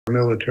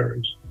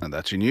militaries. And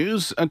that's your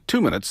news at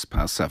 2 minutes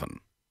past 7.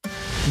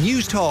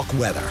 News Talk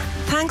weather.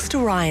 Thanks to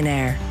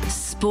Ryanair.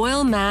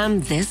 Spoil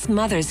Mam this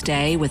Mother's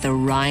Day with a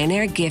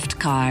Ryanair gift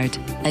card.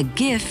 A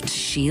gift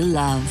she'll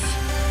love.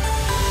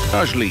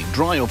 Largely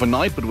dry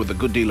overnight, but with a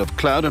good deal of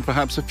cloud and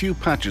perhaps a few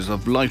patches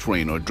of light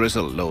rain or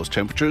drizzle. Lowest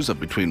temperatures of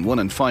between 1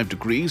 and 5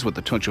 degrees, with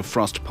a touch of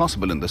frost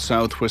possible in the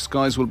south, where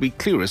skies will be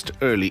clearest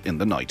early in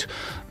the night.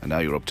 And now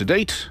you're up to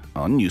date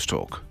on News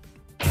Talk.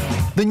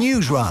 The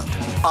Newsround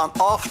on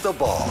Off the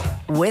Ball.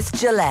 With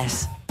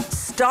Gillette.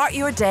 Start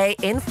your day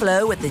in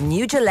flow with the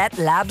new Gillette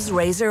Labs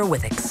razor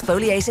with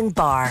exfoliating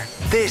bar.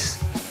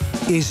 This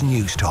is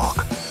News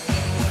Talk.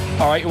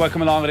 All right,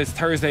 welcome along. It is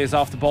Thursday's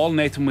Off the Ball.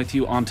 Nathan with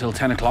you until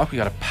 10 o'clock. We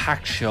got a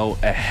packed show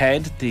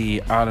ahead.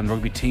 The Ireland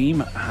rugby team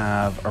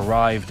have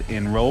arrived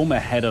in Rome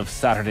ahead of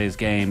Saturday's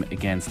game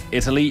against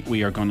Italy.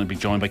 We are going to be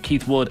joined by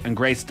Keith Wood and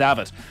Grace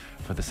Davitt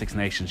for the Six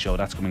Nations show.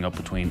 That's coming up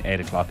between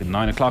 8 o'clock and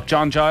 9 o'clock.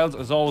 John Giles,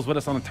 as always, with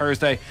us on a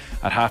Thursday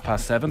at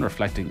 7:30,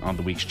 reflecting on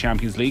the week's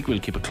Champions League. We'll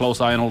keep a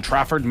close eye on Old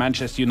Trafford.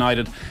 Manchester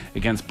United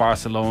against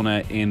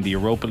Barcelona in the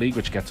Europa League,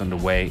 which gets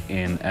underway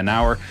in an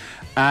hour.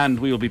 And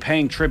we will be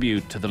paying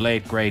tribute to the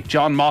late, great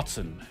John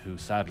Motson, who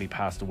sadly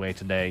passed away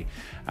today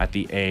at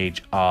the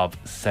age of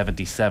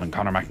 77.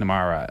 Conor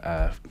McNamara,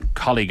 a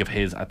colleague of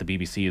his at the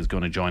BBC, is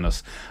going to join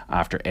us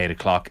after 8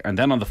 o'clock. And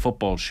then on the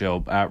football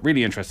show,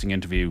 really interesting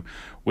interview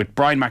with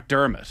Brian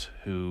McDermott,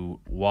 who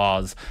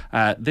was,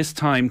 this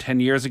time 10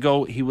 years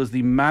ago, he was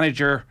the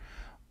manager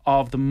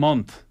of the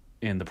month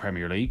in the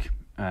Premier League.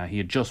 He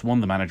had just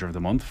won the Manager of the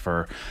Month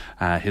for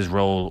his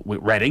role with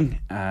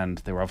Reading, and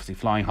they were obviously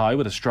flying high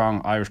with a strong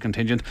Irish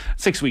contingent.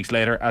 6 weeks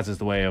later, as is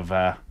the way of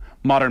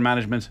modern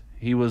management,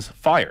 he was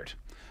fired.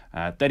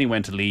 Then he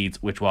went to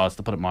Leeds, which was,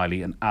 to put it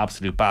mildly, an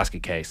absolute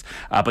basket case.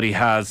 But he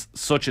has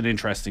such an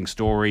interesting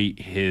story.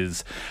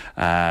 His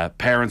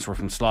parents were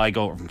from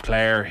Sligo, from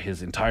Clare.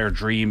 His entire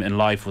dream in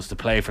life was to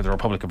play for the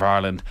Republic of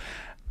Ireland,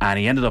 and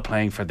he ended up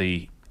playing for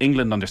the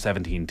England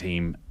under-17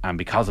 team, and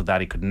because of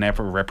that he could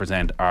never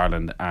represent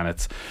Ireland. And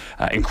it's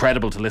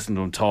incredible to listen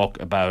to him talk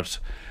about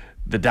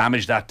the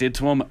damage that did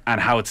to him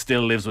and how it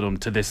still lives with him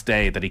to this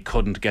day, that he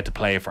couldn't get to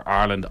play for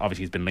Ireland.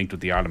 Obviously he's been linked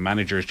with the Ireland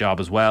manager's job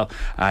as well.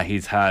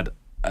 He's had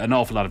an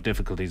awful lot of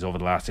difficulties over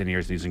the last 10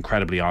 years, and he's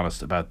incredibly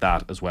honest about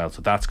that as well.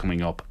 So that's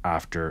coming up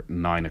after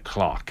 9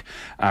 o'clock.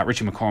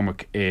 Richie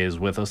McCormack is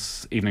with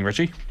us. Evening,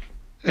 Richie.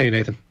 Hey,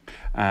 Nathan.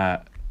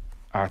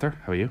 Arthur,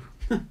 how are you?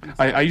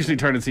 I usually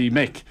turn and see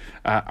Mick.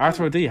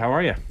 Arthur O'Dea, how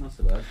are you? Not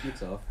so bad.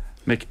 Mick's off.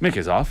 Mick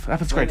is off.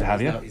 It's great to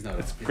have you.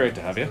 It's great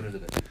to have you.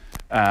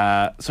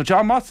 So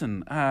John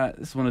Motson,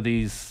 this is one of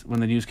these, when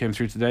the news came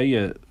through today,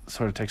 you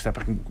sort of take a step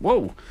back and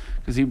whoa,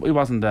 because he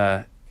wasn't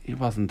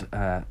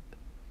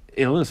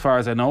ill as far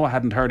as I know. I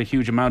hadn't heard a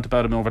huge amount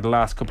about him over the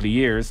last couple of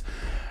years,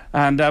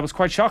 and I was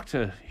quite shocked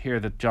to hear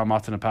that John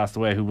Motson had passed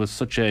away, who was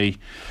such a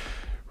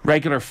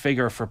regular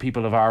figure for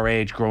people of our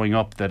age growing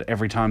up, that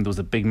every time there was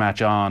a big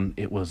match on,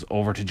 it was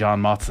over to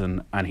John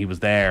Motson, and he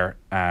was there,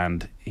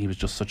 and he was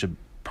just such a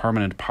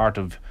permanent part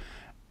of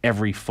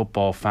every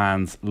football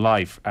fan's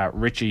life.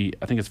 Richie,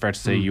 I think it's fair to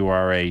say you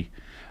are a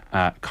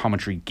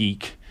commentary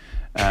geek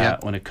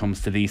when it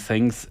comes to these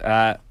things.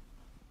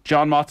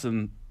 John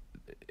Motson,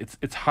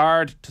 it's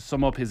hard to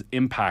sum up his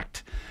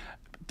impact.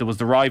 There was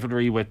the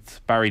rivalry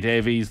with Barry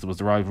Davies. There was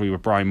the rivalry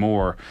with Brian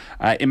Moore.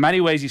 In many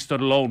ways, he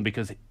stood alone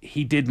because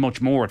he did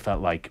much more, it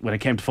felt like, when it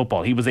came to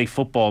football. He was a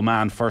football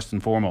man first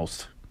and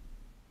foremost.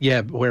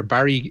 Yeah, where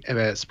Barry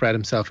spread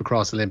himself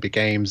across Olympic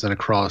Games and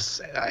across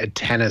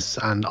tennis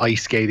and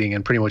ice skating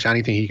and pretty much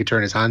anything he could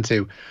turn his hand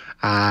to.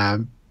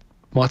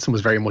 Motson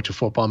was very much a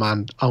football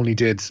man, only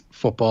did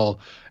football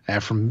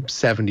from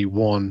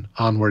 71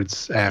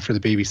 onwards for the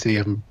BBC,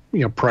 and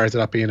prior to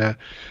that being a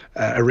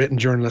written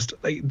journalist.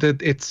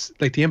 It's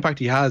like the impact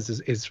he has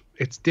is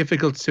it's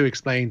difficult to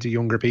explain to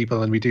younger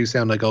people, and we do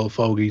sound like old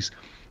fogies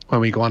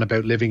when we go on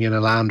about living in a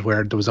land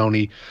where there was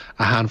only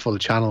a handful of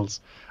channels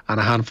and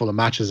a handful of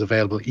matches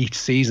available each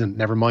season,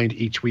 never mind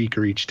each week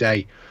or each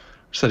day.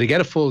 So to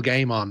get a full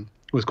game on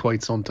was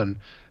quite something.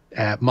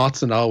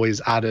 Motson always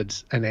added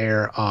an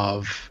air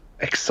of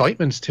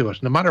excitement to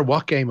it, no matter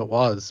what game it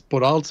was,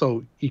 but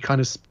also he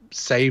kind of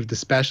saved the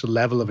special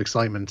level of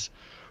excitement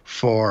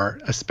for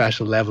a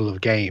special level of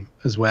game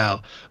as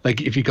well.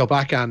 Like if you go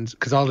back, and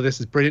because all of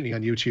this is brilliantly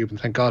on YouTube, and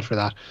thank God for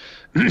that,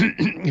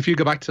 if you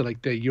go back to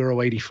like the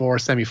Euro 84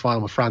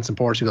 semi-final with France and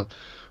Portugal,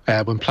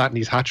 when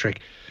Platini's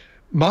hat-trick,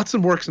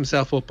 Motson works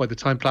himself up by the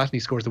time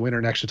Platini scores the winner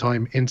in extra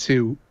time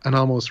into an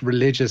almost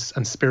religious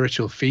and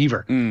spiritual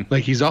fever.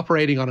 Like he's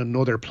operating on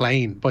another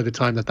plane by the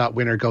time that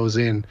winner goes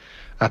in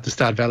at the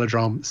Stade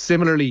Velodrome.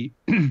 Similarly,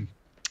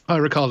 I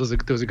recall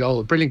there was a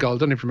goal, a brilliant goal, I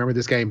don't even remember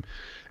this game,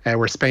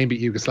 where Spain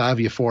beat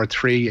Yugoslavia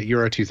 4-3 at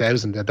Euro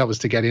 2000. That was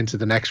to get into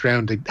the next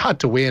round. They had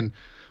to win,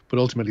 but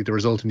ultimately the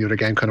result in the other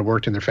game kind of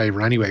worked in their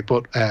favour anyway.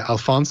 But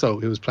Alfonso,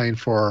 who was playing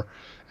for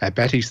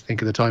Betis, I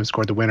think at the time,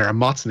 scored the winner, and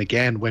Motson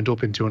again went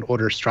up into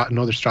another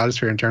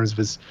stratosphere in terms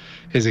of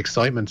his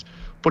excitement.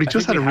 But he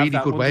just had a really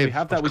good way. Do we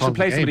have that? We should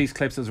play some of these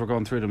clips as we're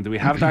going through them. Do we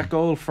have that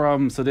goal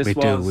from? So this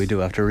we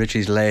do. After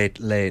Richie's late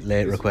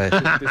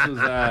request. This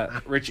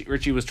was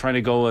Richie was trying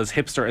to go as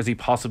hipster as he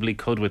possibly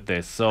could with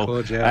this.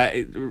 So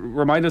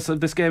remind us of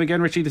this game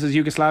again, Richie. This is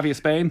Yugoslavia,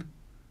 Spain.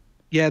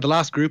 Yeah, the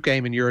last group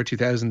game in Euro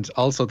 2000,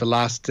 also the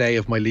last day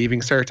of my leaving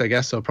cert, I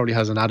guess, so it probably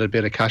has an added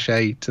bit of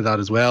cachet to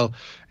that as well.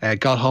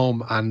 Got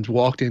home and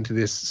walked into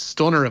this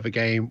stunner of a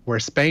game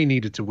where Spain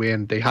needed to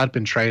win. They had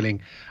been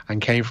trailing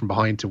and came from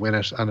behind to win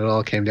it, and it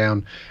all came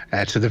down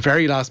to the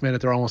very last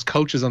minute. They're almost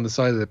coaches on the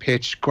side of the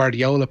pitch.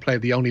 Guardiola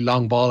played the only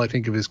long ball, I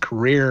think, of his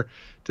career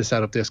to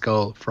set up this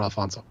goal for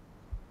Alfonso.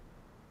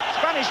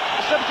 Spanish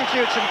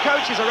substitutes and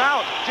coaches are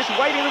out, just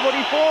waving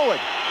everybody forward.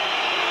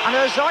 And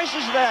Zeiss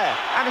is there,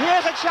 and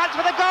here's a chance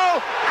for the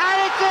goal,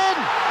 and it's in!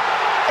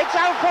 It's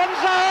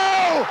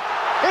Alfonso!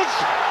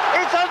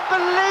 It's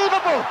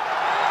unbelievable!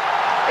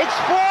 It's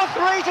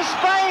 4-3 to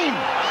Spain!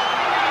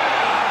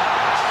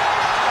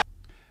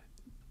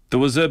 There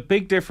was a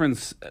big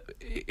difference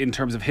in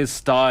terms of his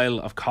style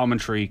of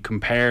commentary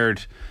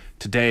compared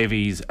to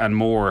Davies and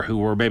Moore, who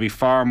were maybe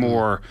far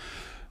more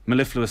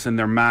mellifluous in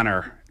their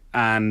manner,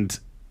 and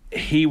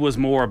he was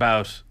more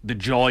about the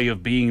joy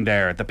of being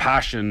there, the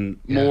passion,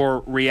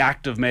 more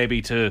reactive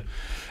maybe to,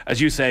 as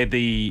you say,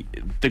 the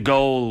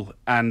goal,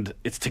 and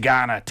it's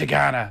Tigana,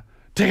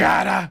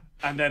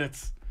 and then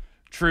it's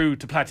true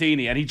to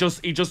Platini, and he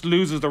just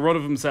loses the run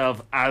of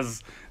himself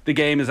as the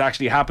game is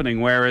actually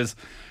happening, whereas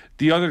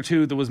the other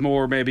two, there was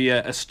more maybe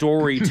a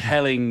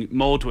storytelling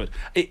mode to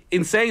it.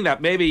 In saying that,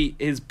 maybe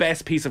his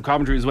best piece of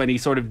commentary is when he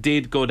sort of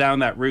did go down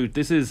that route.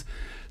 This is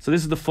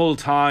the full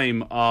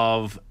time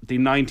of the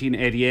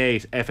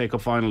 1988 FA Cup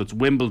final. It's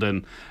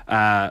Wimbledon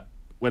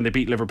when they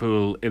beat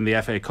Liverpool in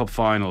the FA Cup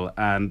final,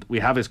 and we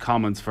have his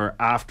comments for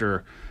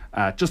after,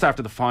 just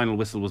after the final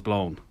whistle was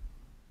blown.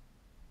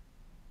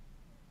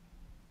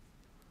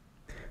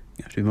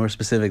 You have to be more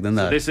specific than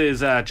that. So this is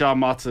John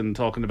Motson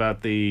talking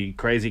about the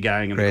crazy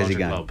gang and the Country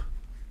Club.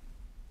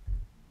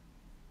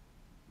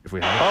 If we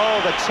have it. Oh,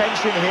 the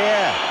tension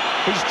here.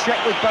 He's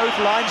checked with both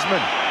linesmen.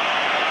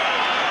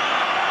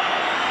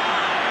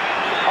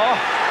 Oh,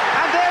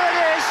 and there it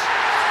is.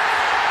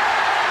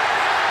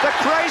 The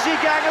crazy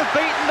gang have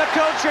beaten the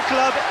Culture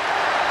Club.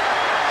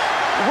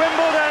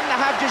 Wimbledon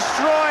have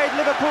destroyed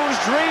Liverpool's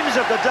dreams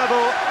of the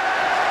double,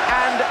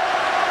 and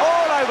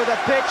all over the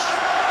pitch,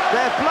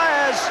 their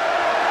players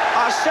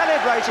are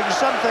celebrating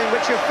something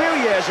which a few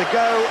years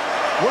ago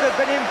would have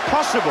been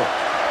impossible.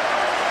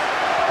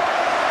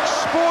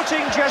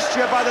 Sporting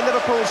gesture by the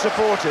Liverpool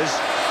supporters.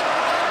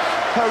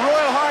 Her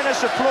Royal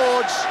Highness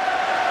applauds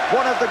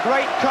one of the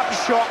great cup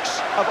shocks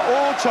of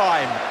all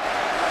time.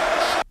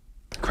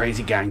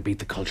 Crazy gang beat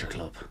the Culture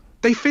Club.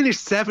 They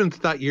finished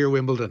 7th that year,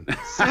 Wimbledon.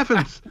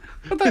 7th.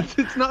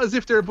 It's not as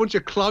if they're a bunch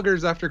of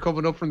cloggers after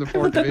coming up from the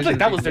 4th division.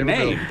 That was their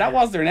name. That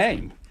was their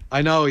name.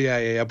 I know,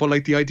 yeah. But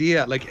like the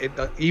idea, like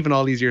even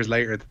all these years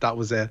later, that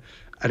was an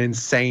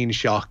insane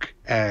shock.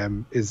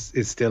 Is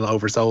still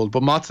oversold.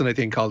 But Motson, I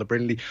think, called it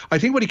brilliantly. I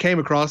think what he came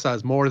across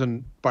as, more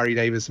than Barry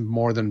Davies and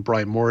more than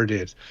Brian Moore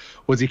did,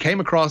 was he came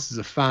across as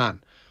a fan.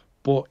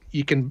 But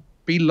you can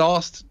be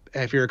lost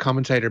if you're a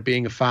commentator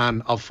being a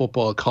fan of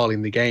football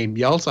calling the game.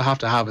 You also have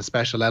to have a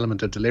special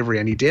element of delivery,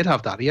 and he did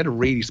have that. He had a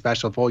really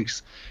special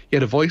voice. He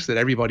had a voice that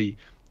everybody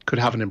could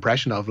have an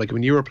impression of. Like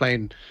when you were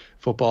playing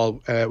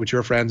football with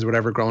your friends or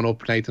whatever growing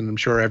up, Nathan, I'm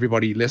sure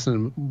everybody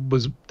listening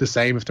was the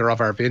same if they're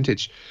of our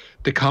vintage.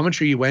 The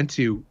commentary you went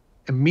to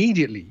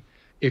immediately,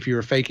 if you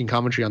were faking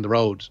commentary on the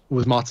road,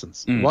 was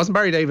Motson's. It wasn't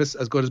Barry Davies,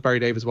 as good as Barry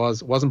Davies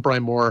was. It wasn't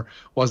Brian Moore.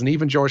 Wasn't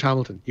even George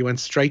Hamilton. You went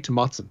straight to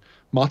Motson.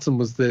 Motson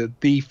was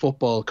the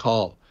football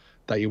call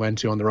that you went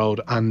to on the road.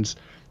 And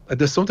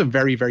there's something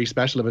very, very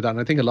special about that. And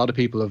I think a lot of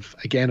people of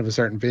a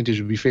certain vintage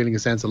would be feeling a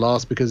sense of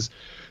loss, because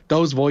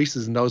those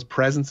voices and those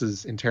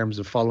presences in terms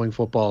of following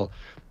football,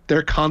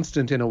 they're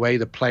constant in a way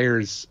that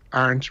players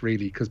aren't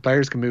really, because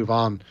players can move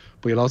on,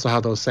 but you'll also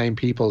have those same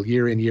people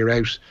year in, year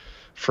out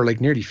for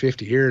like nearly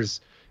 50 years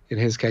in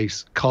his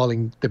case,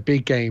 calling the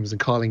big games and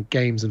calling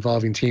games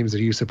involving teams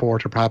that you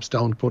support or perhaps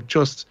don't, but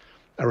just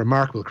a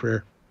remarkable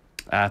career.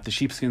 The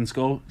sheepskin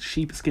coat.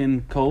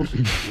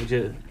 Would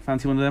you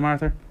fancy one of them,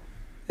 Arthur?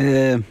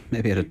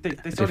 Maybe at a they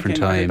different sort of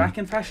time. Back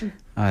in fashion.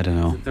 I don't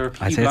know. There are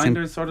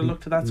blinders sort of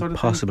look to that sort of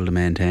thing. Impossible to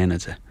maintain,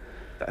 I'd say.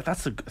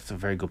 That's a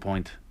very good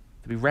point.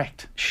 To be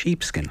wrecked.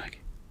 Sheepskin, like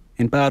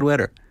in bad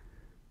weather.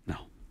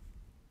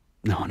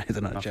 No, neither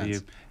not a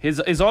chance.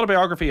 His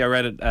autobiography, I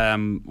read it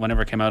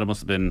whenever it came out. It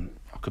must have been,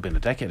 could have been a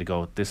decade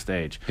ago at this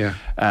stage.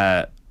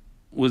 Yeah.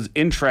 Was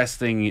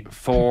interesting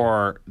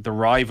for the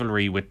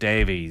rivalry with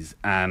Davies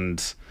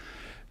and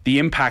the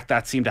impact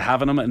that seemed to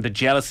have on him, and the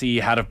jealousy he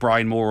had of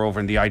Brian Moore over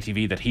in the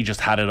ITV, that he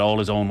just had it all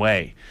his own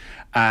way,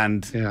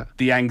 and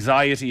the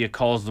anxiety it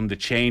caused them, the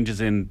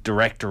changes in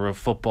director of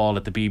football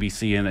at the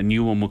BBC, and a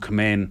new one would come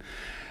in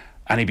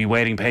and he'd be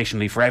waiting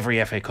patiently for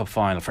every FA Cup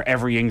final, for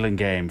every England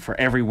game, for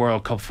every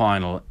World Cup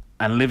final,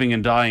 and living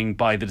and dying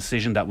by the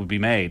decision that would be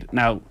made.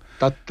 Now,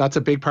 That's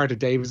a big part of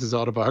Davies'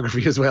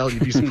 autobiography as well.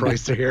 You'd be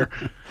surprised to hear.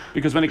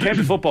 Because when it came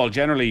to football,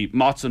 generally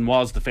Motson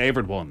was the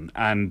favoured one,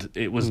 and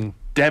it was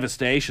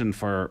devastation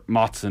for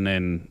Motson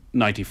in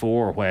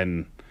 '94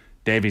 when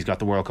Davies got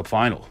the World Cup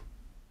final.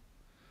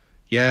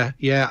 Yeah,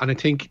 and I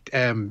think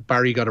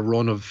Barry got a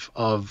run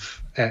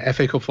of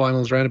FA Cup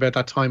finals around about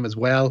that time as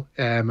well.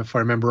 If I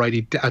remember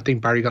right, I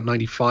think Barry got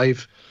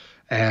 95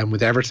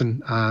 with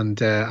Everton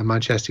and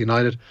Manchester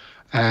United.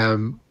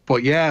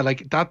 But yeah,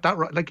 like that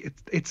like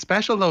it's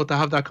special though to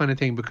have that kind of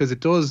thing, because it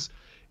does,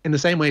 in the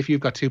same way if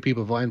you've got two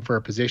people vying for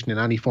a position in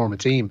any form of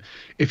team,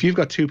 if you've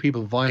got two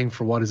people vying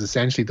for what is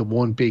essentially the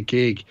one big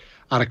gig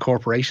at a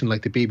corporation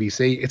like the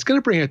BBC, it's going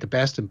to bring out the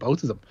best in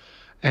both of them.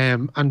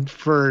 And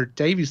for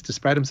Davies to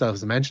spread himself,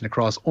 as I mentioned,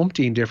 across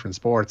umpteen different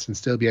sports and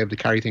still be able to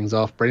carry things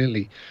off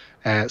brilliantly,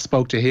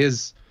 spoke to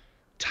his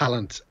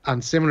talent.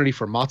 And similarly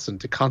for Motson,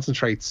 to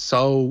concentrate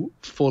so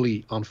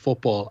fully on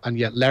football and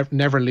yet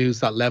never lose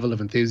that level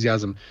of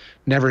enthusiasm,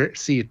 never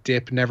see it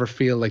dip, never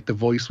feel like the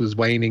voice was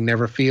waning,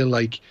 never feel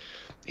like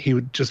he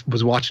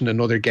was watching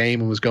another game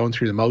and was going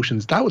through the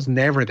motions. That was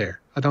never there.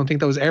 I don't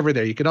think that was ever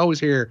there. You could always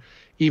hear,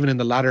 even in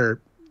the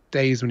latter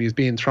days when he was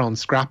being thrown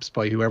scraps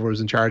by whoever was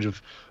in charge of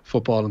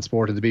football and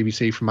sport at the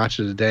BBC for Match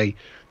of the Day,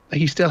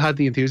 he still had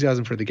the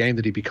enthusiasm for the game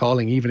that he'd be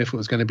calling, even if it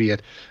was going to be a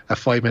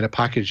 5-minute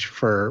package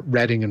for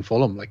Reading and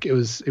Fulham. Like it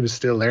was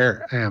still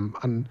there.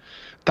 And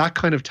that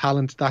kind of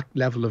talent, that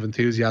level of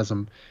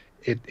enthusiasm,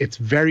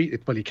 it's well,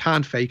 you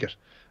can't fake it,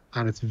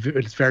 and it's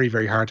very,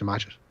 very hard to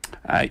match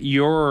it.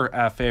 Your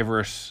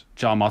favourite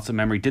John Motson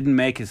memory didn't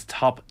make his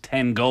top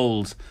 10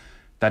 goals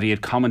that he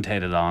had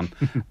commentated on.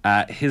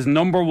 His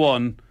number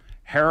one,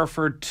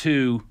 Hereford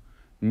 2,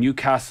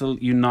 Newcastle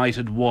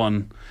United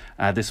 1.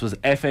 This was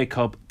FA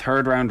Cup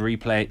third round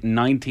replay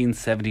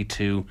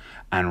 1972,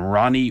 and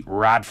Ronnie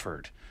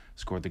Radford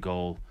scored the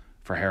goal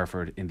for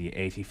Hereford in the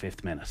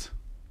 85th minute.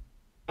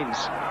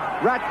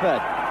 Radford.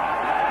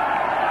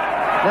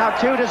 Now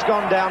Tudor's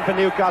gone down for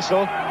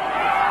Newcastle.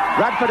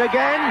 Radford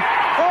again.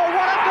 Oh,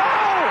 what a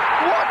goal!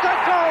 What a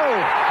goal!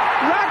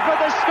 Radford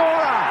the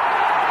scorer.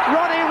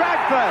 Ronnie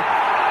Radford.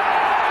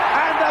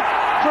 And the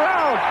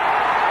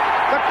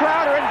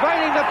crowd are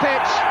invading the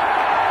pitch,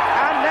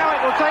 and now it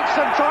will take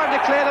some time to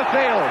clear the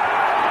field.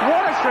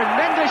 What a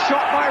tremendous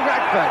shot by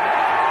Radford.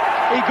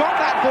 He got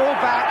that ball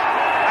back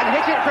and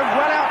hit it from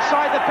well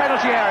outside the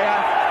penalty area,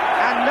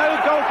 and no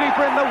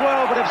goalkeeper in the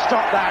world would have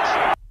stopped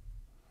that.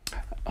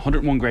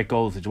 101 great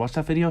goals. Did you watch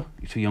that video?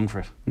 You're too young for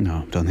it.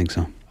 No, don't think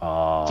so.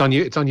 Oh.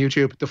 It's on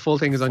YouTube. The full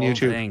thing is on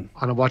YouTube. And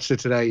I watched it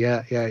today.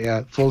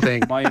 Yeah. Full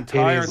thing. My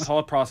entire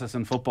thought process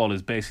in football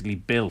is basically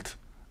built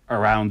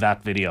around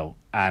that video,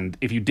 and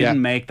if you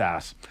didn't make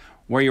that,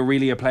 were you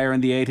really a player in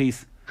the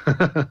 80s?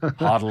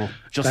 Hoddle,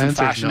 Justin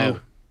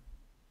Fashanu.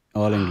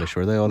 All English,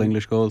 were they all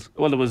English goals?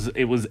 Well,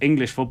 it was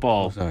English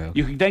football. Sorry, okay.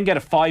 You could then get a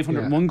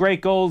 501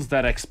 great goals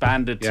that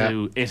expanded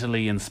to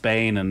Italy and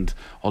Spain and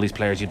all these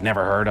players you'd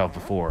never heard of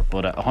before,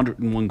 but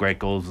 101 great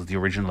goals was the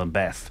original and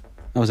best.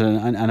 That was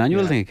an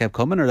annual thing, it kept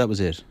coming, or that was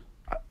it?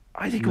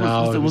 I think it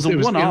was a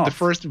one-off. The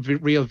first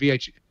real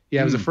VHS.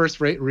 Yeah, it was the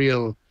first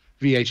real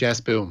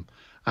VHS boom.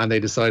 And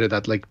they decided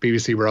that, like,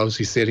 BBC were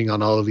obviously sitting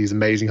on all of these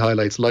amazing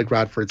highlights, like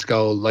Radford's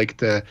goal, like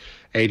the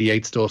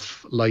 88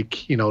 stuff, like,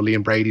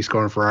 Liam Brady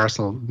scoring for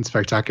Arsenal in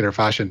spectacular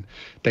fashion.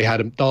 They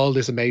had all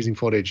this amazing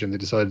footage, and they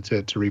decided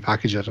to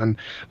repackage it. And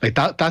like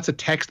that's a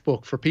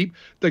textbook for people.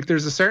 Like,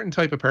 there's a certain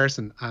type of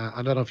person,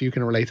 I don't know if you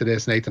can relate to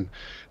this, Nathan.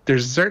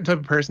 There's a certain type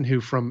of person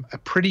who from a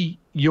pretty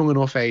young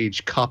enough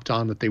age copped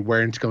on that they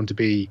weren't going to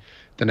be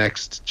the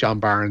next John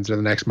Barnes or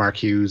the next Mark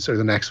Hughes or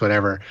the next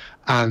whatever,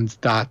 and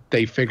that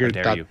they figured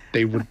that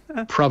they would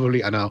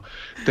probably,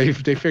 they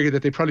figured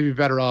that they'd probably be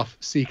better off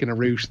seeking a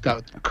route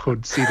that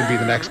could see them be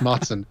the next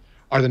Motson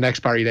or the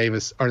next Barry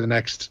Davis or the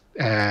next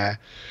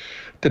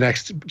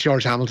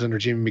George Hamilton or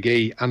Jimmy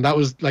McGee. And that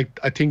was, like,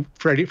 I think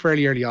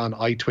fairly early on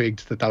I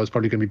twigged that was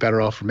probably going to be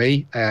better off for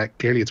me.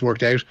 Clearly it's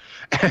worked out.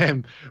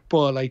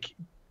 But like,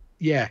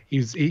 yeah,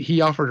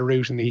 he offered a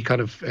route, and he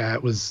kind of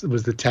was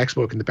the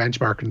textbook and the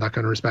benchmark in that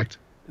kind of respect.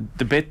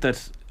 The bit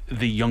that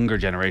the younger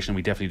generation,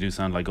 we definitely do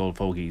sound like old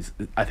fogies,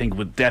 I think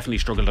would definitely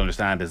struggle to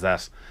understand is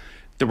that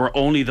there were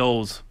only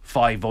those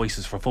 5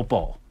 voices for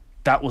football.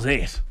 That was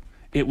it.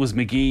 It was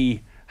McGee,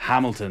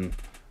 Hamilton,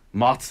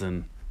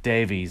 Motson,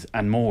 Davies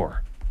and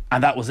Moore.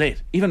 And that was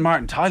it. Even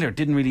Martin Tyler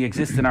didn't really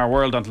exist in our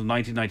world until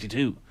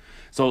 1992.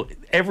 So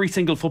every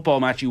single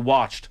football match you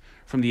watched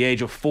from the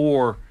age of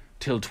 4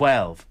 till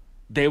 12,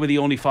 they were the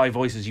only 5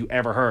 voices you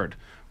ever heard.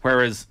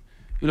 Whereas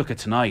you look at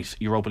tonight,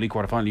 Europa League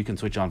quarter-final, you can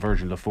switch on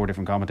Virgin, you'll have 4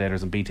 different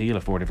commentators, and BT you'll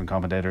have 4 different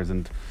commentators,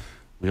 and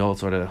we all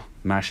sort of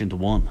mash into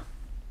one.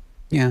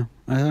 Yeah,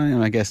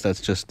 I guess that's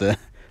just the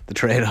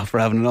trade-off for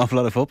having an awful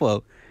lot of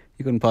football.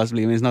 You couldn't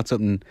possibly, it's not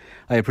something,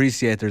 I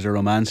appreciate there's a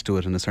romance to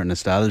it and a certain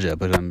nostalgia,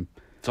 but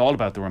it's all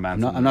about the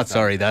romance. I'm not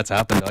sorry that's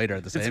happened either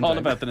at the same time. It's all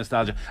about the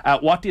nostalgia.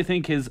 What do you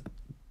think his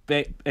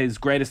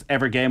greatest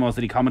ever game was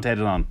that he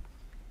commentated on?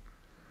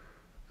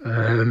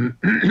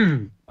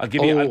 I'll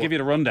give you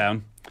the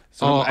rundown.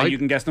 So you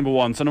can guess number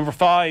 1. So number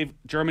 5,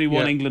 Germany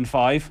won, England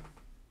 5.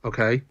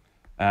 Okay.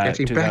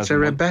 Getting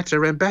better and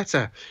better and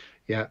better.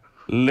 Yeah.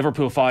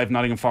 Liverpool 5,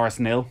 Nottingham Forest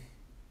 0.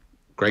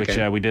 Great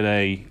game. We did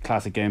a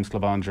Classic Games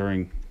Club on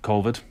during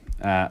COVID.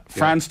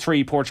 France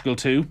 3, Portugal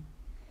 2.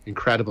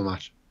 Incredible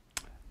match.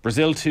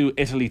 Brazil 2,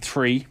 Italy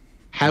 3.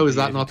 How is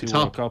that not the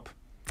top? Cup.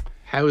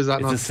 How is that not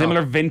the top? It's a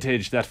similar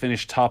vintage that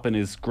finished top in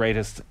his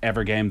greatest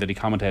ever game that he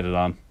commentated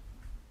on.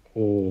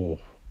 Oh.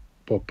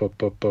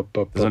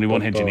 There's only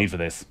one hint you need for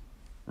this.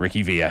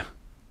 Ricky Villa.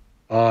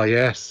 Oh,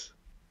 yes.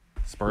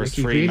 Spurs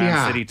 3,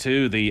 Man City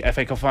 2, the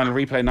FA Cup final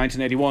replay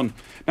 1981.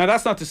 Now,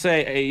 that's not to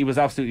say he was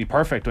absolutely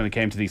perfect when it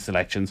came to these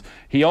selections.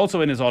 He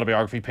also, in his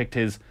autobiography, picked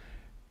his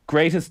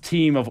greatest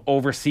team of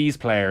overseas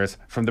players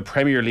from the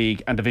Premier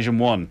League and Division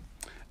 1.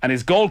 And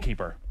his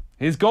goalkeeper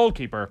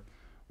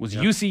was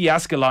Jussi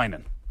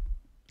Jääskeläinen.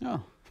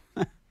 Oh,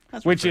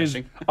 that's which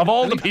refreshing. Is, of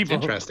all the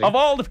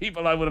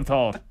people I would have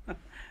thought.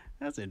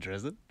 That's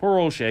interesting. Poor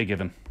old Shay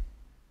Given.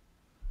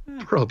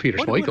 Poor old Peter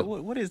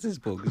Schmeichel. What is this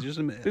book? It's just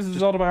this is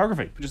his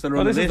autobiography. Just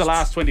this is the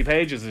last 20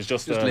 pages. It's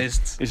just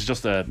lists. It's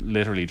just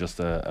literally just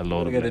a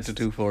load of lists. Get lists. it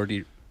to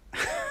 240.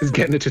 He's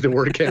getting it to the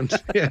word count.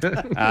 Yeah.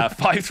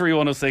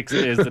 53106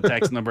 is the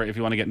text number if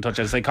you want to get in touch.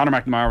 As I say, Conor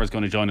McNamara is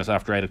going to join us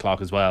after 8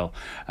 o'clock as well.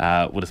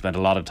 Would have spent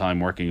a lot of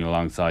time working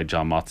alongside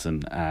John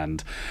Motson.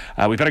 And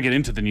we better get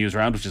into the news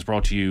round, which is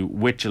brought to you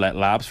with Gillette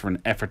Labs for an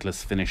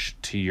effortless finish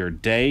to your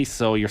day.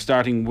 So you're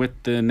starting with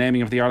the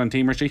naming of the Ireland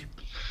team, Richie?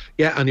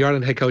 Yeah, and the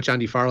Ireland head coach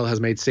Andy Farrell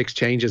has made 6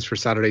 changes for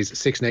Saturday's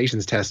Six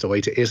Nations test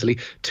away to Italy.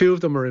 2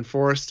 of them are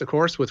enforced, of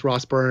course, with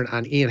Ross Byrne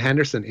and Ian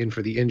Henderson in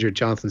for the injured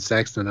Jonathan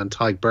Sexton and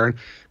Tyke Byrne.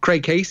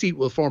 Craig Casey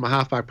will form a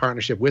halfback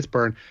partnership with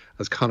Byrne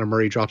as Conor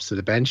Murray drops to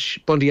the bench.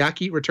 Bundy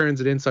Aki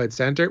returns at inside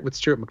centre with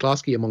Stuart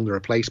McCloskey among the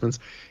replacements.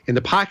 In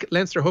the pack,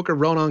 Leinster hooker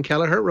Ronan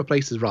Kelleher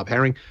replaces Rob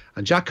Herring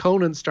and Jack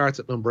Conan starts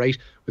at number 8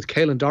 with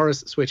Caelan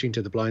Doris switching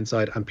to the blind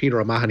side and Peter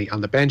O'Mahony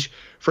on the bench.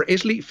 For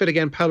Italy, fit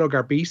again Paolo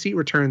Garbisi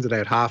returns at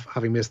out half,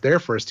 having missed their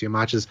first 2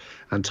 matches,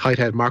 and tight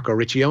head Marco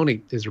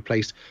Riccioni is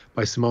replaced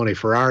by Simone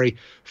Ferrari.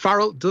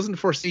 Farrell doesn't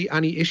foresee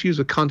any issues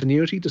with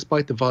continuity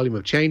despite the volume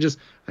of changes,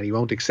 and he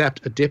won't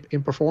accept a dip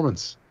in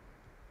performance.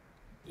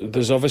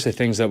 There's obviously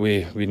things that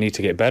we need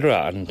to get better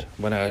at, and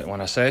when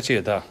I say to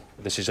you that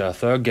this is our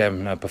 3rd game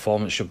and our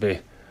performance should be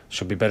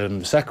better than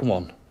the second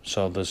one,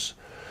 so there's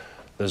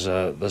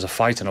a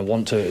fight and a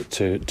want to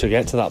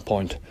get to that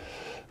point.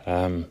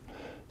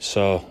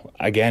 So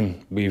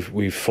again,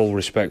 we've full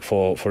respect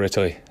for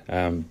Italy,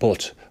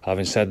 but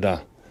having said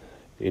that,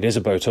 it is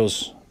about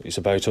us. It's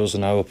about us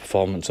and our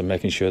performance and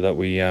making sure that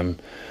we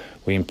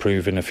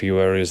improve in a few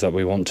areas that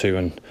we want to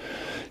and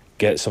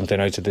get something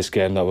out of this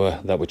game that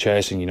we're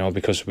chasing, you know,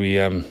 because we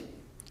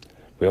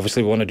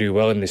obviously want to do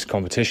well in this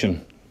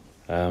competition,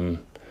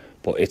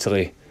 but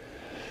Italy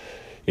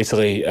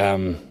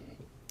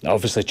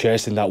obviously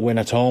chasing that win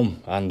at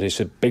home, and it's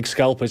a big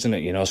scalp, isn't it,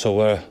 you know,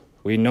 so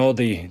we know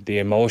the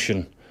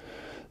emotion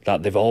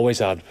that they've always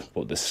had,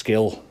 but the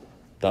skill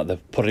that they're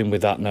putting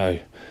with that now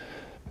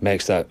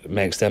makes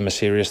them a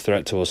serious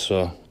threat to us,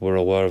 so we're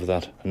aware of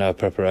that and our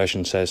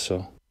preparation says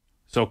so.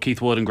 So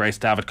Keith Wood and Grace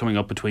Davitt coming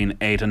up between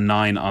 8 and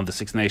 9 on the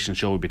Six Nations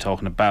show. We'll be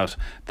talking about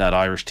that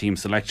Irish team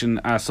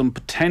selection. Some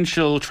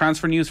potential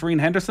transfer news for Ian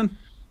Henderson?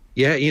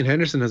 Yeah, Ian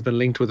Henderson has been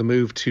linked with a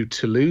move to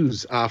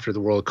Toulouse after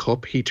the World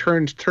Cup. He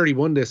turned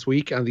 31 this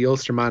week and the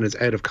Ulster man is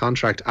out of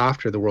contract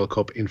after the World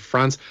Cup in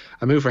France.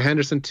 A move for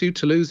Henderson to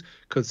Toulouse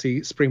could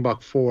see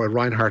Springbok forward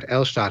Reinhard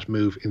Elstadt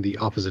move in the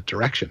opposite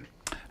direction.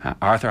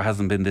 Arthur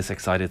hasn't been this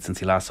excited since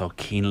he last saw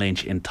Keane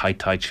Lynch in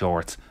tight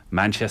shorts.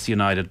 Manchester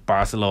United,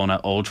 Barcelona,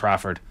 Old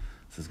Trafford.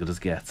 It's as good as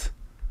gets.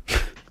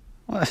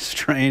 What a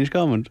strange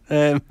comment.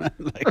 Yeah,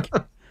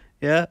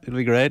 it'll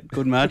be great.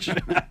 Good match.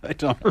 I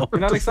don't know. You're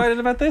not excited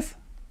about this?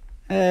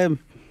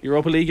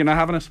 Europa League, you're not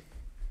having it?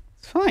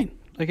 It's fine.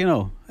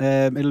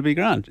 It'll be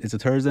grand. It's a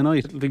Thursday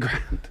night. It'll be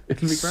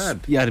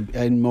grand. Yeah,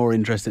 I'm more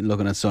interested in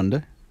looking at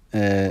Sunday.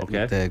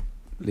 Okay. The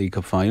League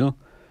Cup final.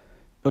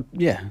 But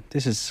yeah,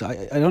 this is.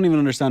 I don't even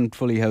understand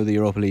fully how the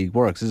Europa League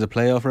works. Is it a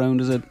playoff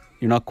round? Is it?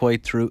 You're not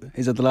quite through.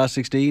 Is it the last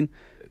 16?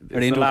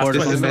 It's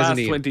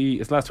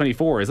the last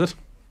 24, is it?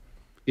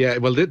 Yeah,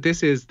 well,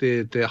 this is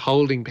the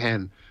holding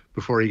pen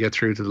before you get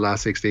through to the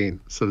last 16.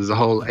 So there's a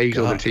whole 8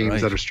 other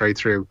teams that are straight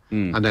through.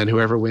 And then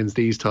whoever wins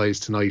these ties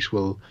tonight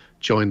will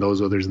join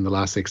those others in the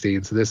last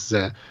 16. So this is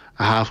a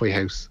halfway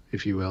house,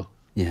 if you will.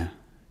 Yeah,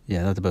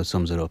 that about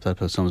sums it up. That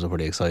about sums up where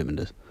the excitement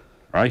is.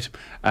 Right.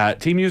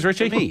 Team news,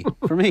 Richie?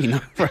 For me,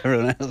 not for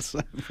everyone else.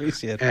 I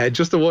appreciate it.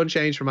 Just the one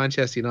change for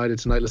Manchester United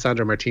tonight.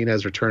 Lissandro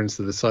Martinez returns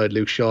to the side.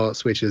 Luke Shaw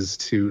switches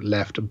to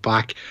left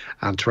back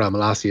and Terrell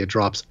Malacia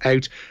drops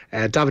out.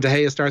 David De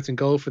Gea starts in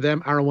goal for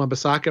them. Aaron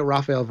Wan-Bissaka,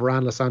 Rafael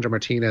Varane, Lissandro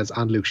Martinez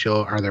and Luke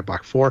Shaw are their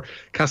back four.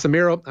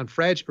 Casemiro and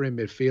Fred are in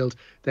midfield.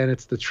 Then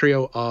it's the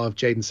trio of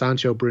Jadon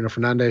Sancho, Bruno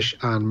Fernandes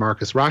and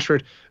Marcus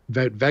Rashford.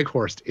 Wout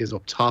Weghorst is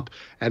up top.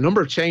 A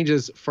number of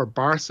changes for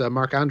Barca.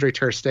 Marc-Andre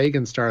Ter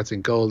Stegen starts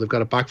in goal. They've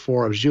got a back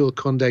four of Jules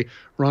Koundé,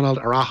 Ronald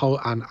Araujo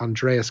and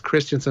Andreas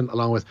Christensen,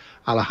 along with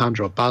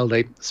Alejandro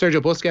Balde.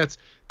 Sergio Busquets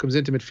comes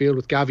into midfield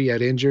with Gavi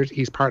out injured.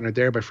 He's partnered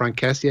there by Frank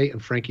Kessié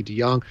and Frankie de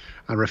Jong,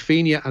 and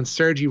Rafinha and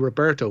Sergi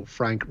Roberto,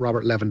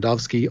 Robert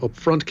Lewandowski. Up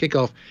front,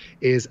 kickoff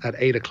is at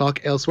 8 o'clock.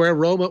 Elsewhere,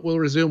 Roma will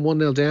resume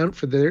 1-0 down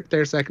for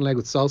their second leg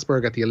with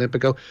Salzburg at the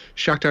Olympico.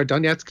 Shakhtar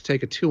Donetsk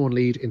take a 2-1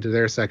 lead into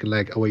their second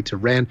leg away to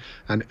Rennes,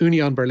 and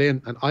Union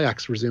Berlin and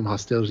Ajax resume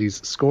hostilities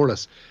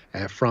scoreless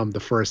from the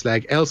first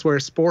leg. Elsewhere,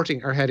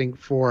 Sporting are heading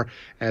for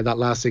that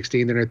last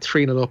 16. They're now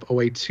 3-0 up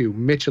away to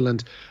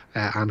Midtjylland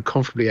and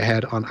comfortably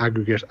ahead on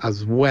aggregate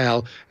as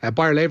well.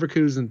 Bayer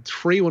Leverkusen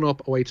 3-1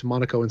 up away to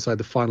Monaco inside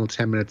the final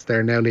 10 minutes.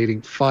 They're now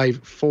leading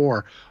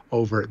 5-4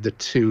 over the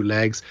two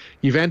legs.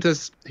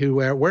 Juventus, who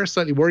were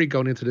slightly worried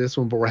going into this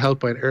one, but were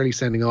helped by an early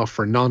sending off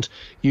for Nantes.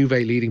 Juve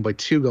leading by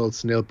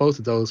 2-0, both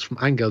of those from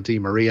Angel Di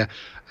Maria,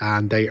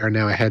 and they are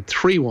now ahead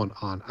 3-1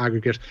 on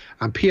aggregate.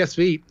 And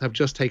PSV have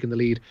just taken the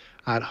lead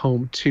at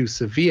home to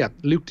Sevilla.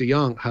 Luke de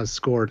Jong has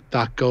scored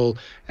that goal.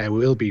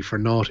 Will be for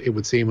naught, it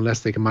would seem,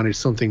 unless they can manage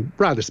something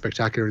rather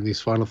spectacular in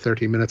these final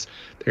 30 minutes.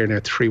 They're now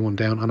 3-1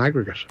 down on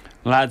aggregate.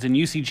 Lads, in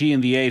UCG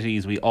in the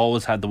 80s, we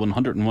always had the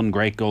 101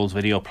 Great Goals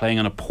video playing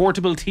on a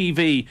portable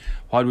TV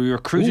while we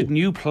recruited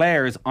new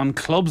players on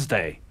Clubs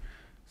Day.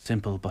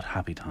 Simple but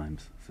happy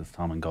times, says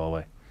Tom in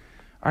Galway.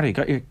 Artie,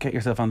 get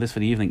yourself on this for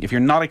the evening. If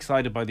you're not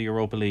excited by the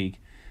Europa League,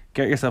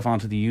 get yourself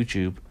onto the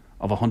YouTube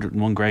of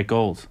 101 Great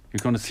Goals.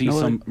 You're going to see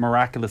some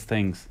miraculous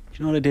things. Do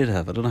you know what I did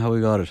have? I don't know how we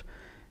got it.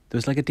 There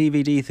was like a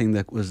DVD thing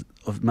that was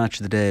of Match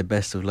of the Day,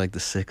 best of like the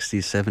 60s,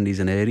 70s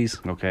and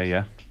 80s. Okay,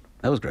 yeah.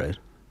 That was great.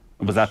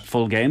 Was that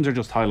full games or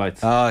just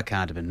highlights? Oh, it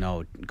can't have been.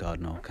 No,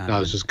 God, no. No, it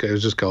was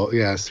just goal.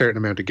 Yeah, a certain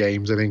amount of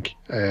games, I think.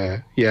 Yeah,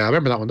 I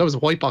remember that one. That was a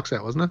white box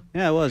set, wasn't it?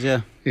 Yeah, it was,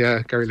 yeah.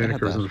 Yeah, Gary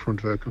Lineker was on the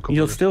front of a couple.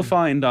 You'll still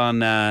find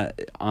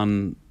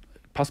on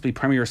possibly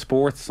Premier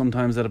Sports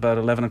sometimes at about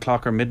 11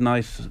 o'clock or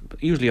midnight,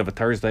 usually of a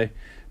Thursday,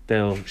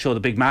 they'll show the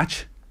big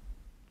match.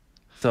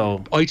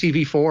 So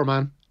ITV4,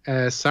 man.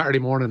 Saturday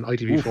morning,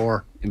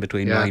 ITV4. In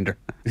between Minder.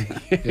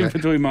 In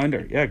between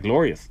Minder. Yeah,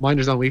 glorious.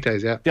 Minder's on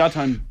weekdays, yeah. The odd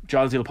time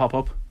Giles will pop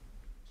up,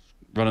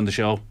 running the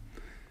show.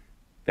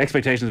 The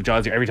expectations of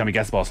Giles every time he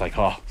gets the ball, it's like,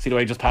 oh, see the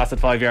way he just passed it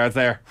 5 yards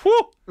there?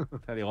 Whoo!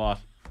 Tell you what.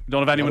 We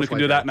don't have anyone who can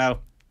do that now.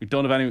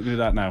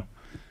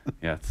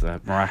 Yeah, it's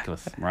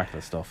miraculous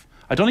stuff.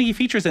 I don't think he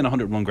features in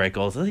 101 Great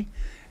Goals, does he?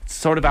 It's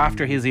sort of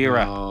after his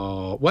era.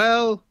 Oh,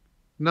 well,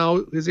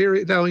 no, his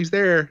era. No, he's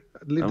there.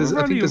 I think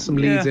there's some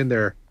leads in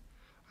there.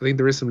 I think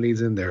there is some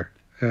leads in there.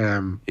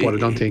 But I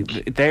don't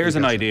think there's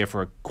an idea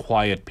for a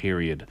quiet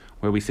period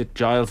where we sit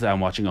Giles down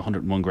watching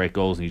 101 Great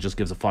Goals and he just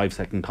gives a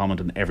 5-second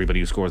comment on everybody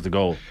who scores the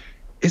goal.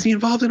 Is he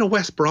involved in a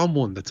West Brom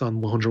one that's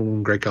on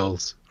 101 Great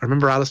Goals? I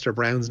remember Alistair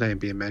Brown's name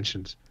being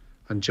mentioned,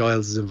 and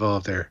Giles is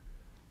involved there.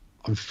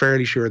 I'm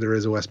fairly sure there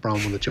is a West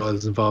Brom one that Giles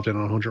is involved in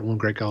on 101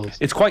 Great Goals.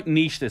 It's quite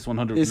niche, this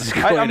 100.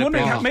 I'm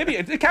wondering, maybe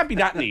it can't be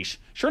that niche.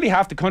 Surely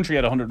half the country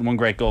had 101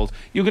 Great Goals.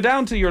 You go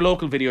down to your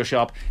local video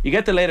shop, you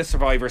get the latest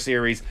Survivor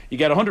series, you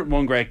get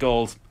 101 Great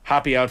Goals,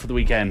 happy out for the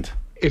weekend.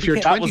 If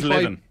you're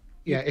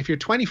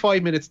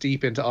 25 minutes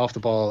deep into Off the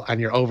Ball and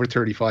you're over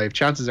 35,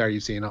 chances are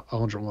you've seen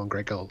 101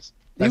 Great Goals.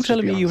 Are you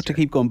telling me you have to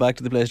keep going back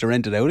to the place to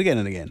rent it out again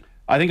and again?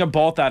 I think I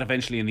bought that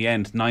eventually in the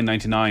end,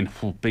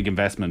 $9.99. Big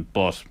investment,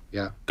 but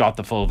got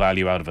the full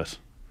value out of it.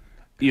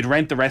 You'd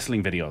rent the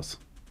wrestling videos.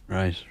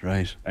 Right.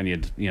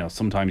 And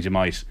sometimes you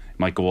might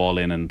go all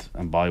in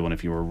and buy one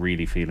if you were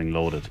really feeling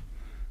loaded.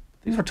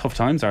 These were tough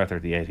times, Arthur,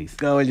 the 80s.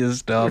 Go, will you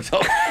stop?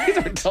 These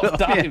were tough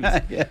times.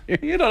 Yeah.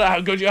 You don't know how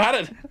good you had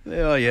it.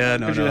 Oh, yeah,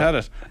 no. You had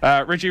it.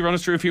 Richie, run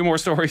us through a few more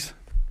stories.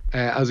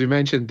 As we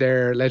mentioned,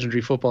 their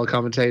legendary football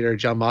commentator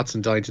John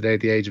Motson died today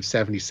at the age of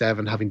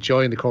 77, having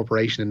joined the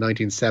corporation in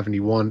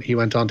 1971. He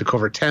went on to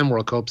cover 10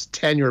 World Cups,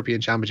 10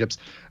 European Championships,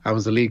 and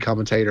was the lead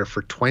commentator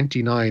for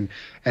 29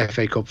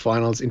 FA Cup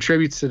finals. In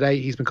tribute today,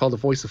 he's been called the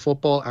voice of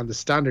football and the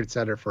standard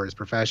setter for his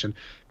profession.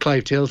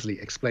 Clive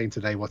Tilsley explained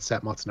today what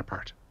set Motson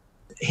apart.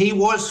 He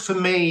was, for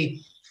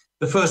me,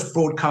 the first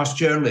broadcast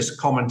journalist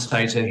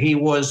commentator. He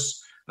was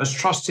as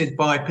trusted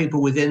by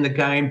people within the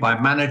game, by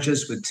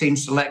managers with team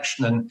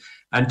selection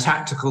and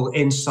tactical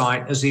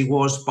insight as he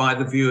was by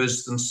the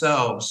viewers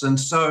themselves. And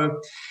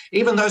so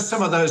even though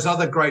some of those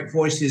other great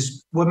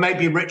voices were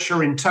maybe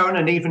richer in tone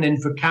and even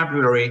in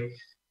vocabulary,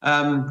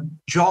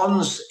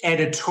 John's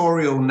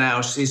editorial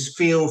nous, his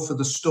feel for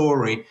the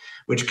story,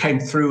 which came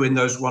through in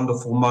those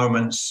wonderful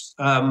moments,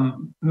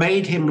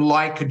 made him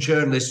like a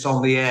journalist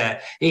on the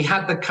air. He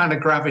had the kind of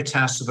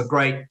gravitas of a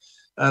great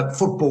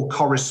football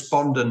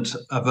correspondent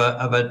of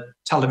a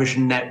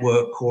television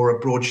network or a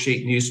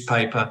broadsheet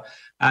newspaper.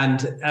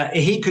 And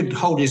he could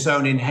hold his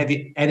own in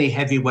any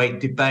heavyweight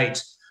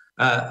debate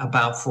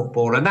about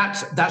football. And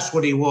that's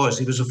what he was.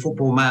 He was a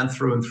football man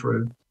through and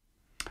through.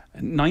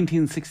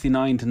 1969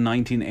 to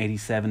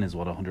 1987 is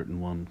what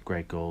 101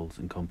 Great Goals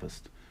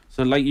encompassed.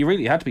 So, you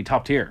really had to be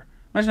top tier.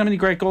 Imagine how many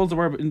great goals there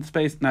were in the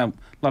space. Now, a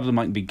lot of them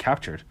mightn't be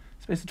captured.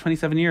 Space of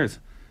 27 years.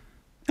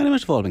 And they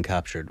must have all been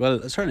captured.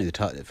 Well, certainly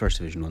the first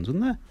division ones,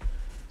 wouldn't they?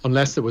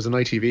 Unless it was an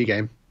ITV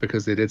game,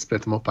 because they did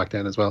split them up back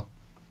then as well.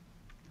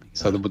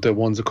 So the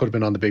ones that could have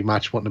been on the big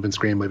match wouldn't have been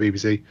screened by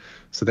BBC.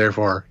 So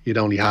therefore, you'd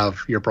only have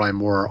your Brian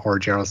Moore or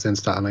Gerald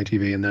Sinstadt on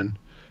ITV, and then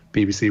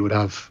BBC would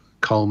have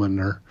Coleman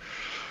or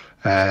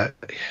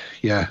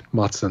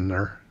Motson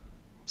or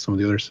some of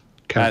the others.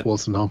 Kenneth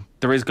Wilson home.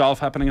 There is golf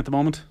happening at the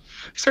moment?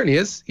 Certainly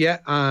is, yeah.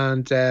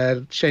 And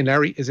Shane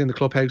Lowry is in the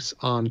clubhouse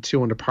on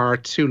 2 under par.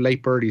 2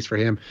 late birdies for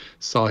him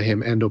saw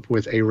him end up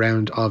with a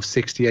round of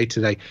 68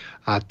 today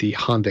at the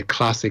Honda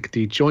Classic.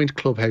 The joint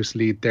clubhouse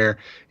lead there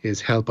is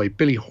held by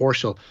Billy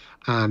Horschel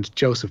and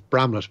Joseph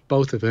Bramlett,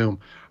 both of whom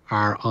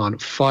are on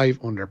 5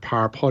 under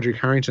par. Padraig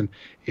Harrington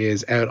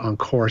is out on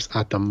course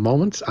at the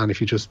moment, and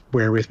if you just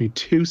bear with me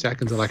 2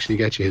 seconds, I'll actually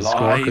get you his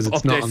score, because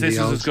it's not on the This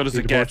is as good as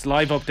it gets.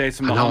 Live updates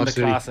from the Honda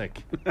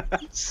Classic.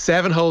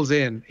 7 holes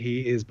in,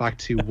 he is back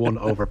to 1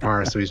 over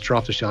par, so he's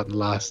dropped a shot in the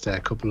last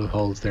couple of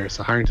holes there.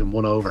 So Harrington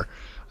 1 over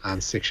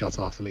and 6 shots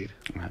off the lead.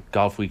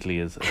 Golf Weekly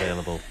is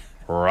available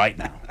right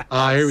now.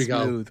 Here we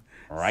go.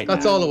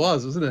 That's all it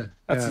was, wasn't it?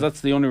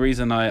 That's the only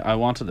reason I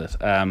wanted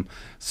it.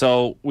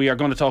 So we are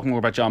going to talk more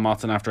about John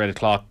Motson after 8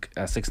 o'clock,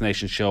 Six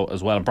Nations show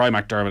as well. And Brian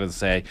McDermott,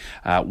 as I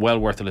say, well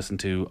worth a listen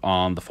to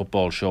on the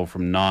football show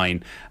from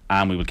 9.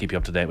 And we will keep you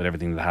up to date with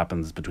everything that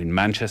happens between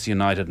Manchester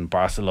United and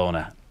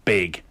Barcelona.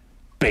 Big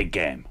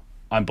game.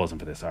 I'm buzzing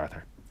for this,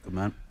 Arthur. Good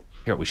man.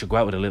 Here, we should go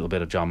out with a little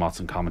bit of John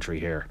Motson commentary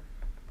here.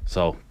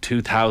 So,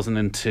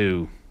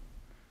 2002,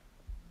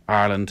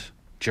 Ireland,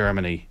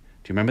 Germany.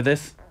 Do you remember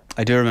this?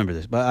 I do remember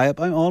this, but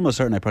I'm almost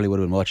certain I probably would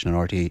have been watching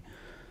on RTE.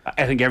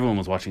 I think everyone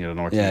was watching it on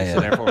RTE,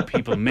 so therefore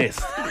people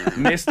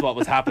missed what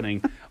was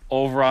happening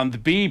over on the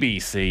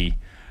BBC.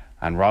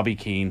 And Robbie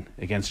Keane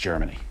against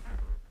Germany.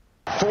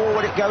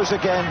 Forward it goes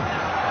again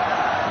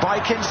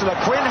by Kinsella.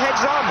 Quinn heads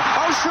on.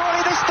 Oh,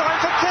 surely this time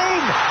for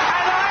Keane.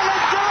 And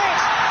Ireland do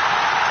it.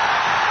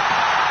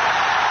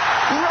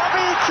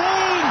 Robbie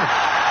Keane,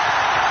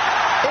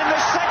 in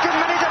the 2nd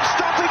minute of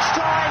stoppage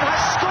time,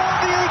 has scored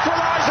the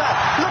equaliser.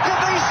 Look at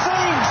these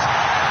scenes.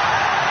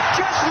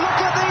 Just look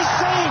at these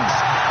scenes.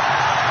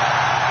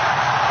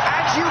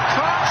 And you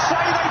can't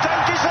say they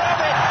don't deserve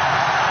it.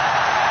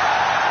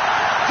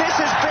 This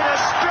has been a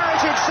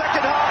spirited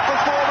second half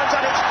performance,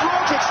 and it's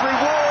brought its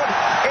reward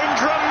in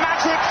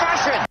dramatic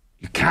fashion.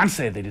 You can't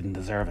say they didn't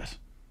deserve it.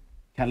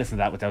 Can't listen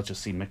to that without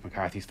just seeing Mick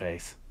McCarthy's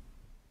face.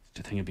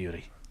 Such a thing of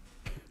beauty.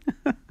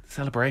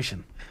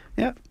 Celebration.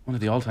 Yeah. One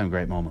of the all-time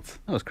great moments.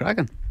 That was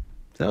cracking.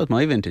 That was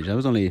my vintage. I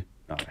was only...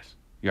 All right.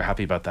 You're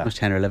happy about that? I was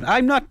 10 or 11.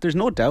 I'm not. There's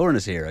no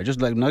dourness here. I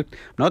just I'm not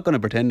going to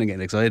pretend and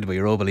get excited about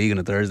Europa League on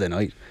a Thursday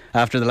night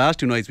after the last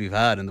 2 nights we've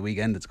had and the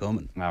weekend that's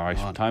coming. All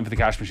right. Time for the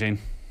cash machine.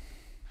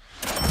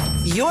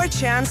 Your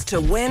chance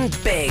to win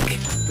big.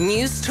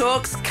 News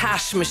Talk's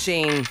cash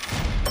machine.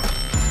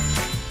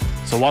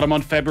 So what a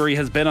month February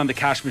has been on the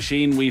cash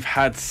machine. We've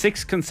had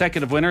 6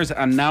 consecutive winners,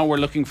 and now we're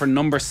looking for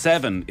number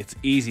 7. It's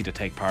easy to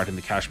take part in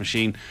the cash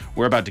machine.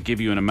 We're about to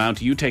give you an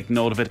amount. You take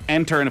note of it,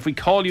 enter, and if we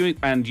call you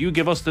and you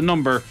give us the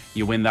number,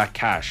 you win that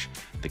cash.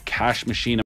 The cash machine